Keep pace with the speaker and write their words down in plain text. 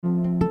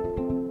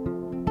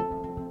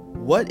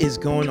What is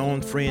going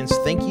on, friends?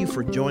 Thank you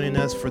for joining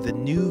us for the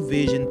New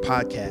Vision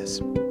podcast.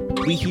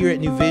 We here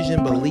at New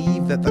Vision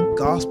believe that the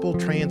gospel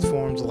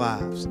transforms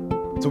lives.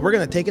 So we're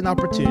going to take an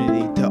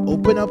opportunity to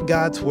open up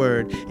God's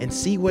word and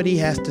see what he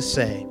has to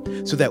say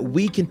so that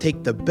we can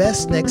take the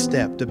best next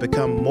step to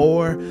become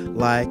more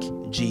like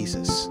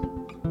Jesus.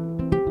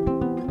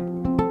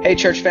 Hey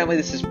church family,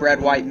 this is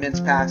Brad White, men's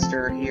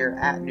pastor here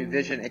at New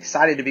Vision.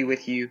 Excited to be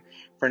with you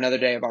for another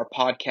day of our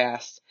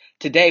podcast.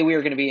 Today we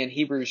are going to be in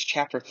Hebrews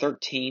chapter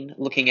 13,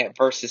 looking at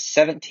verses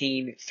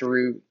 17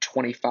 through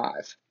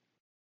 25.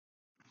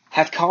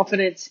 Have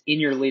confidence in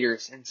your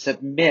leaders and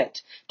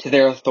submit to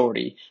their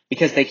authority,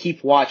 because they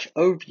keep watch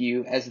over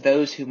you as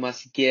those who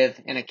must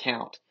give an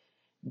account.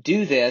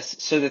 Do this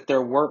so that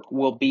their work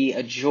will be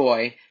a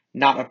joy,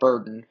 not a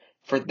burden,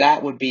 for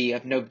that would be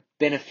of no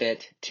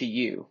benefit to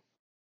you.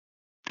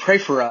 Pray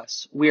for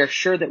us. We are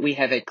sure that we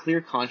have a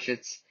clear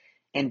conscience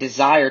and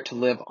desire to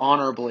live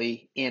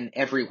honorably in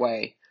every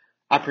way.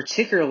 I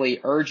particularly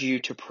urge you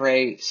to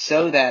pray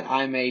so that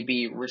I may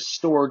be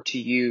restored to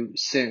you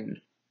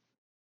soon.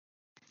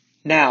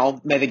 Now,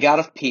 may the God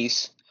of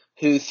peace,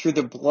 who through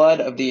the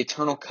blood of the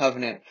eternal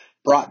covenant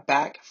brought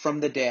back from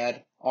the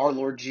dead our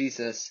Lord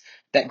Jesus,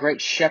 that great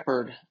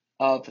shepherd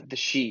of the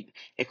sheep,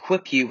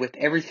 equip you with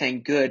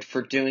everything good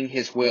for doing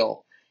his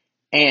will,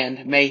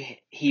 and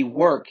may he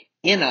work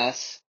in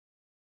us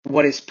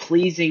what is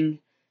pleasing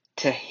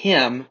to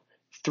him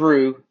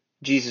through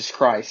Jesus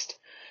Christ,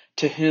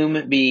 to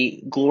whom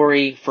be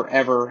glory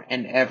forever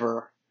and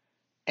ever.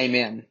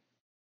 Amen.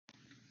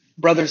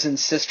 Brothers and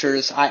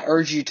sisters, I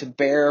urge you to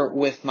bear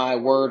with my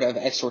word of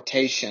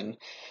exhortation,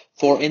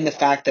 for in the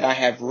fact that I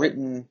have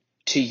written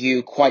to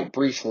you quite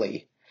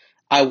briefly,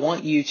 I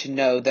want you to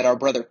know that our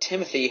brother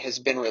Timothy has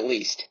been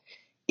released.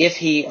 If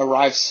he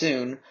arrives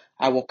soon,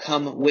 I will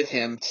come with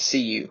him to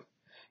see you.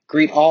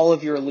 Greet all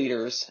of your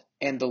leaders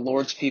and the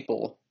Lord's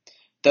people.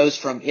 Those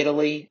from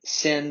Italy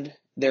send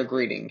their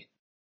greeting.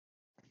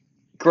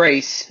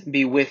 Grace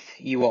be with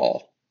you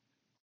all.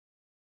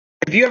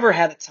 Have you ever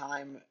had a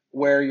time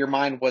where your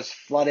mind was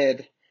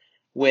flooded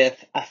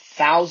with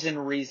 1,000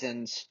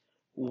 reasons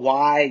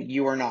why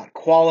you are not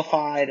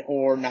qualified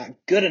or not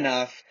good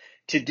enough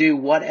to do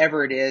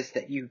whatever it is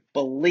that you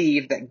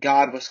believe that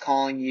God was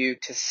calling you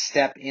to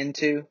step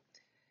into?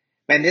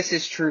 Man, this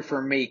is true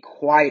for me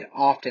quite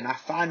often. I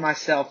find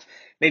myself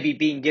maybe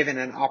being given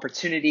an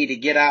opportunity to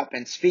get up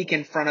and speak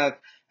in front of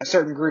a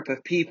certain group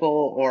of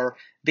people, or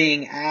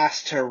being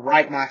asked to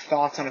write my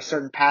thoughts on a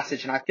certain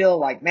passage, and I feel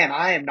like, man,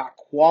 I am not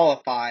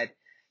qualified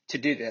to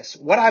do this.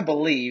 What I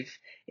believe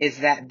is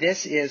that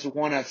this is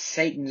one of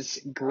Satan's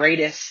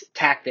greatest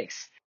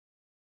tactics.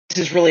 This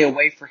is really a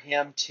way for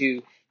him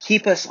to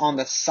keep us on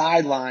the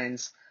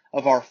sidelines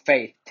of our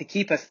faith, to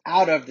keep us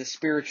out of the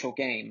spiritual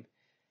game.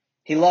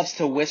 He loves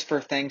to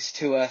whisper things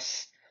to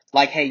us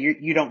like, hey,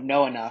 you don't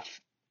know enough.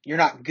 You're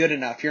not good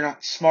enough. You're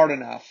not smart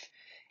enough.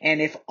 And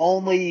if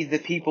only the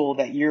people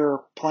that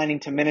you're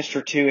planning to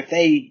minister to, if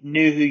they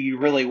knew who you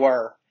really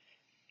were.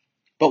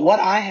 But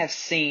what I have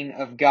seen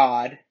of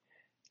God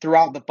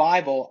throughout the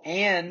Bible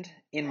and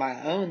in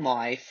my own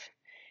life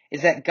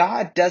is that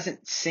God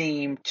doesn't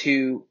seem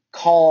to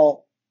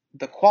call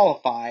the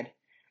qualified.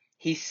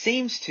 He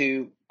seems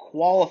to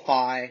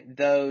qualify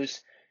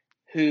those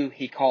who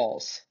he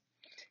calls.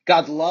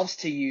 God loves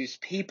to use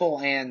people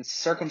and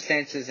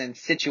circumstances and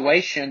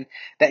situation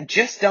that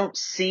just don't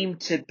seem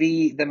to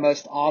be the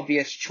most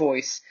obvious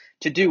choice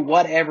to do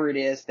whatever it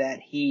is that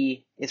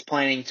he is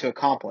planning to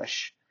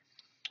accomplish.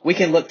 We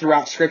can look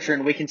throughout Scripture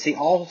and we can see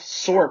all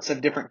sorts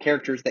of different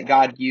characters that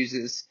God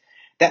uses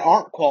that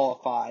aren't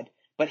qualified,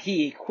 but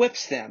he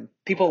equips them.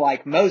 People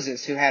like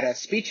Moses, who had a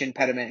speech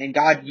impediment, and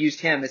God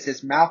used him as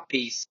his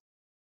mouthpiece.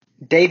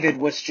 David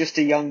was just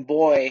a young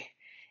boy,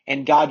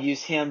 and God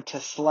used him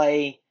to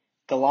slay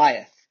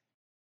Goliath.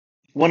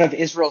 One of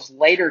Israel's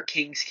later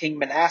kings, King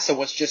Manasseh,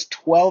 was just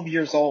 12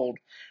 years old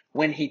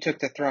when he took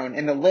the throne.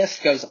 And the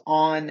list goes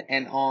on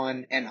and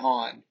on and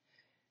on.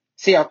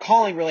 See, our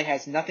calling really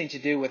has nothing to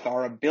do with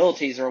our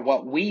abilities or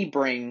what we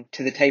bring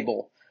to the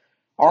table.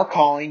 Our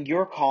calling,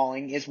 your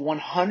calling, is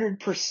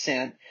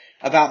 100%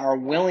 about our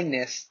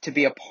willingness to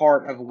be a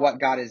part of what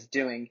God is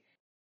doing.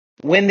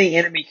 When the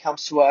enemy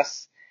comes to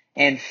us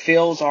and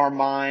fills our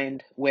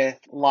mind with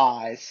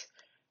lies,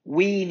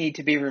 we need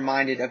to be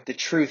reminded of the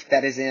truth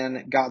that is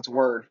in God's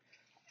word.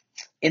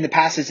 In the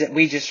passage that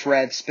we just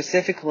read,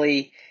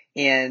 specifically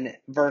in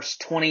verse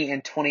 20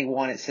 and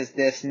 21, it says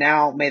this: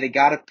 Now may the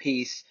God of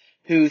peace,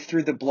 who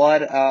through the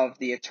blood of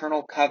the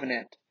eternal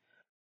covenant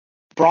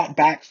brought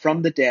back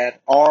from the dead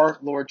our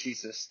Lord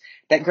Jesus,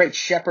 that great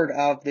shepherd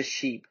of the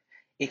sheep,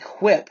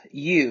 equip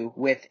you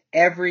with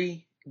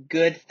every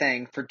good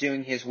thing for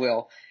doing his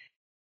will.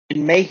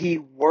 And may he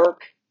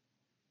work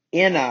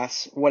in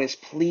us what is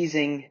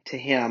pleasing to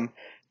him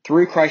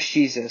through Christ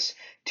Jesus,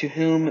 to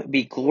whom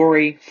be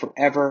glory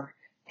forever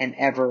and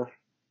ever.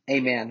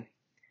 Amen.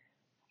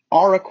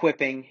 Our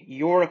equipping,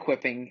 your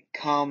equipping,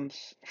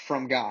 comes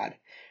from God.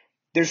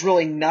 There's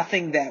really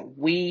nothing that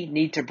we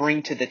need to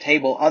bring to the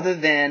table other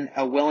than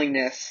a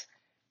willingness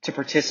to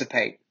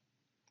participate.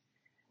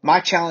 My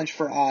challenge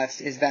for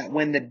us is that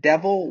when the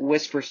devil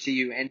whispers to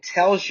you and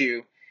tells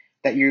you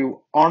that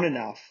you aren't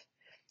enough,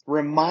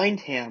 remind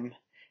him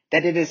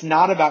that it is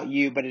not about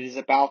you, but it is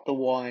about the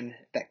one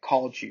that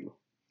called you.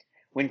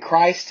 When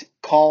Christ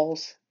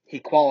calls, he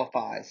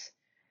qualifies.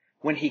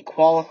 When he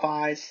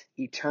qualifies,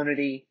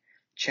 eternity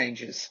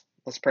changes.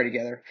 Let's pray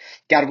together.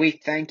 God, we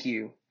thank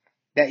you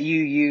that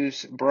you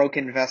use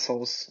broken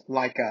vessels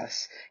like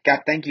us.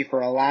 God, thank you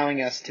for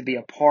allowing us to be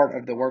a part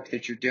of the work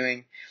that you're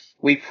doing.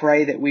 We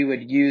pray that we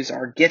would use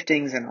our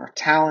giftings and our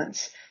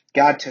talents,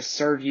 God, to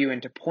serve you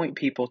and to point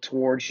people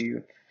towards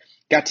you.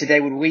 God, today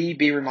would we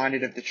be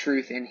reminded of the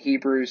truth in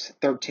Hebrews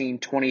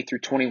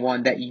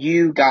 13:20-21, that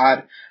you,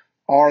 God,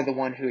 are the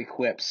one who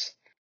equips.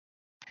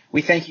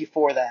 We thank you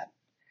for that.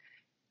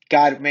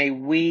 God, may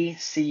we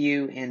see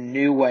you in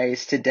new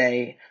ways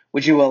today.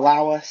 Would you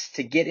allow us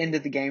to get into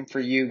the game for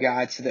you,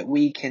 God, so that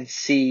we can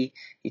see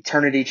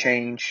eternity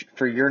change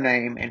for your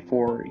name and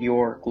for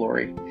your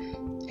glory.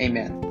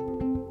 Amen.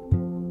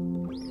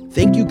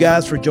 Thank you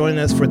guys for joining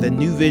us for the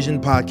New Vision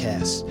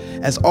podcast.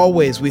 As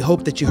always, we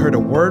hope that you heard a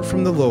word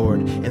from the Lord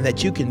and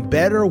that you can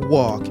better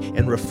walk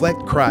and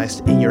reflect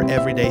Christ in your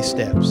everyday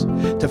steps.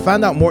 To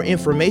find out more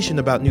information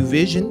about New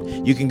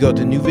Vision, you can go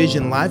to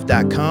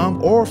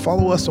newvisionlife.com or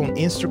follow us on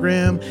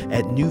Instagram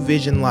at New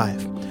Vision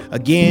Life.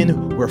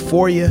 Again, we're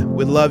for you,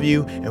 we love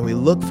you, and we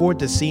look forward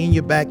to seeing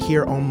you back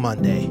here on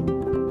Monday.